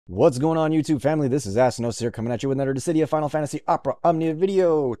What's going on, YouTube family? This is Astinosis here, coming at you with another Dissidia Final Fantasy Opera Omnia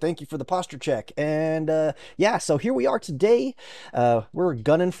video. Thank you for the posture check. And yeah, so here we are today. We're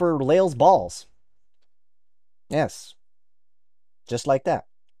gunning for Layle's balls. Yes, just like that.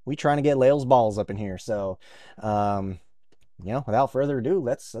 We trying to get Layle's balls up in here. So, without further ado,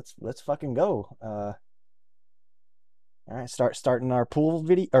 let's fucking go. All right, starting our pool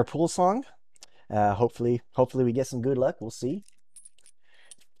video, our pool song. Hopefully we get some good luck. We'll see.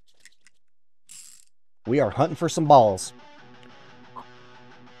 We are hunting for some balls.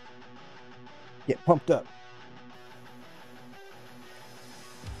 Get pumped up.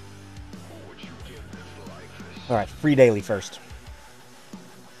 All right, free daily first.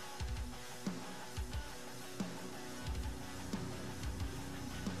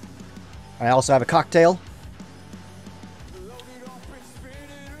 I also have a cocktail.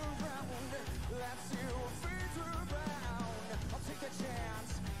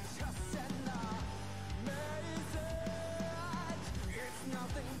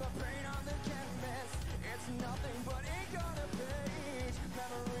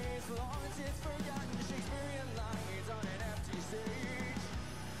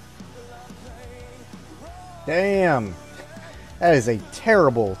 Damn, that is a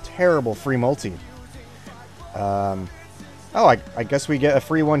terrible, terrible free multi. Oh, I guess we get a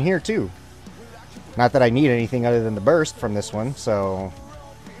free one here too. Not that I need anything other than the burst from this one, so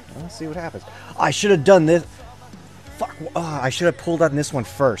let's see what happens. I should have done this. Fuck, I should have pulled on this one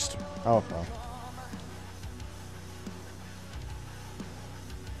first. Oh, well.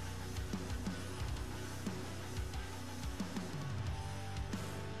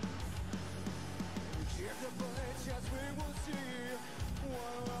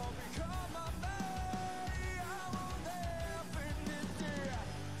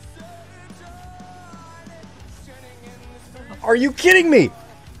 Are you kidding me?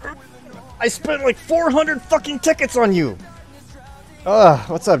 I spent like 400 fucking tickets on you.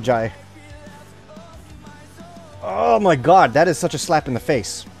 What's up, Jai? Oh my god, that is such a slap in the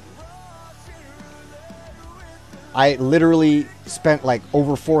face. I literally spent like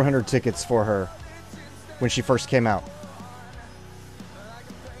over 400 tickets for her when she first came out.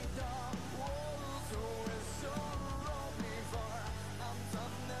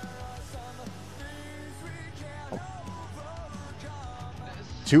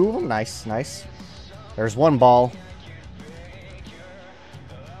 Two of them, nice, nice. There's one ball.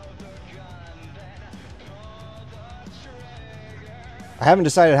 I haven't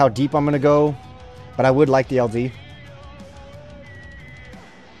decided how deep I'm gonna go, but I would like the LD.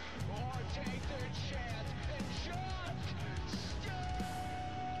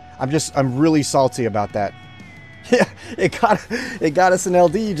 I'm really salty about that. Yeah, it got us an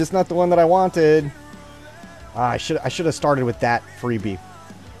LD, just not the one that I wanted. I should have started with that freebie.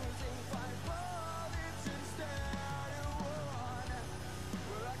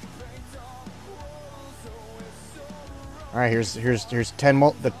 All right, here's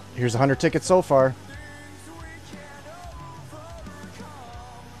 10 here's 100 tickets so far.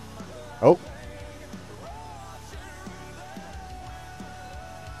 Oh,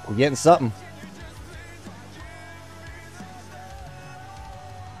 we're getting something.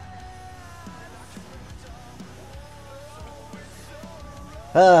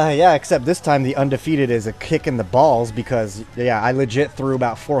 Yeah, except this time the undefeated is a kick in the balls because, yeah, I legit threw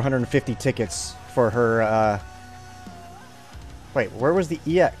about 450 tickets for her, Wait, where was the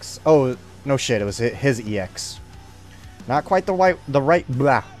EX? Oh, no shit, it was his EX. Not quite the right,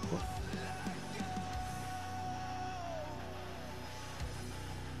 blah.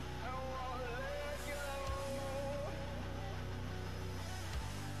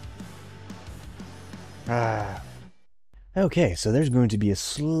 Okay, so there's going to be a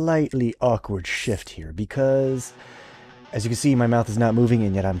slightly awkward shift here because, as you can see, my mouth is not moving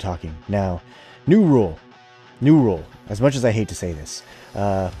and yet I'm talking. Now, new rule. New rule. As much as I hate to say this,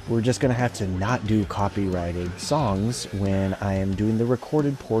 we're just going to have to not do copyrighted songs when I am doing the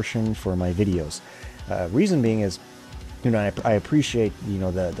recorded portion for my videos. Reason being is, I appreciate,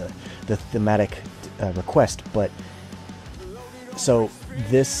 the thematic request, but so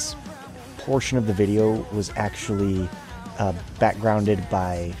this portion of the video was actually backgrounded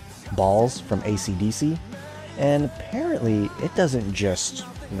by Balls from AC/DC, and apparently it doesn't just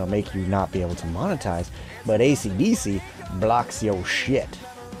make you not be able to monetize, but AC/DC blocks your shit.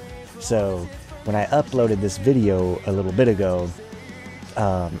 So when I uploaded this video a little bit ago,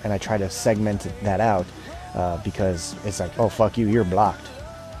 and I tried to segment that out, because it's like, oh fuck you, you're blocked.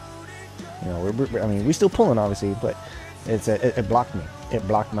 We still pulling obviously, but it blocked me. It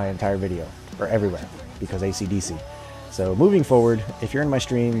blocked my entire video or everywhere because AC/DC. So moving forward, if you're in my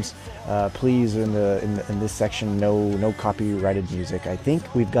streams, please in this section, no copyrighted music. I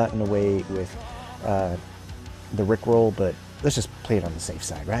think we've gotten away with the Rickroll, but let's just play it on the safe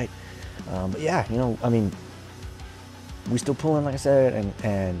side, right? But yeah, you know, I mean, we still pulling, like I said,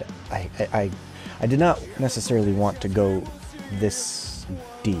 and I did not necessarily want to go this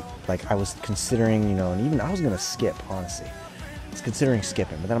deep. Like, I was considering, you know, and even I was gonna skip, honestly. I was considering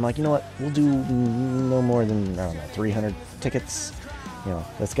skipping, but then I'm like, you know what? We'll do no more than, I don't know, 300 tickets. You know,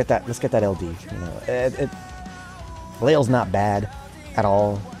 let's get that LD. You know, Layle's not bad at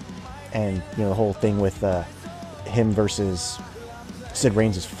all, and you know the whole thing with him versus Sid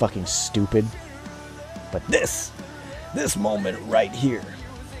Reigns is fucking stupid. But this moment right here,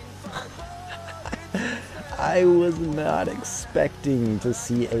 I was not expecting to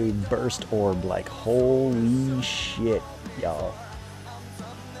see a burst orb. Like, holy shit, y'all.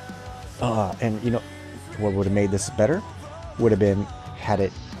 And you know what would have made this better? Would have been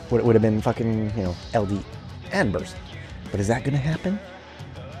would have been fucking, you know, LD and burst. But is that gonna happen?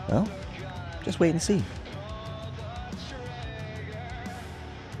 Well, just wait and see.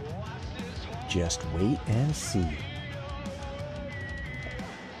 Just wait and see.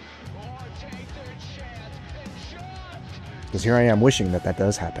 Because here I am wishing that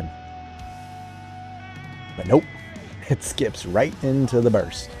does happen. But nope. It skips right into the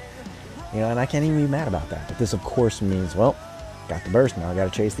burst. You know, and I can't even be mad about that. But this, of course, means, well, got the burst. Now I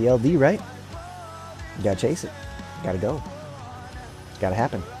gotta chase the LD, right? You gotta chase it. Gotta go. It's gotta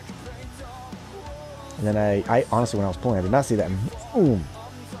happen. And then I honestly, when I was pulling, I did not see that. Boom.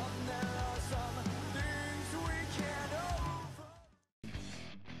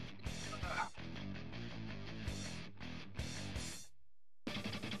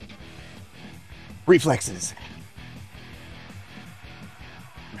 Reflexes.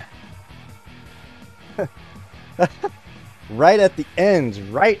 Right at the end.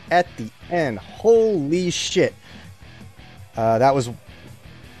 Holy shit. That was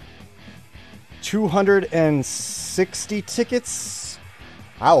 260 tickets.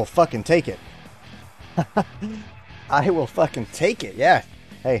 I will fucking take it. I will fucking take it. Yeah.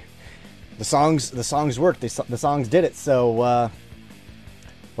 Hey, the songs worked. The songs did it. So,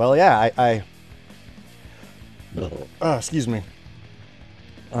 well, yeah, excuse me.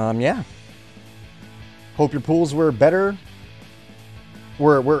 Yeah. Hope your pools were better.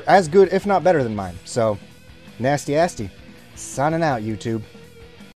 Were as good, if not better than mine. So, nasty asty. Signing out, YouTube.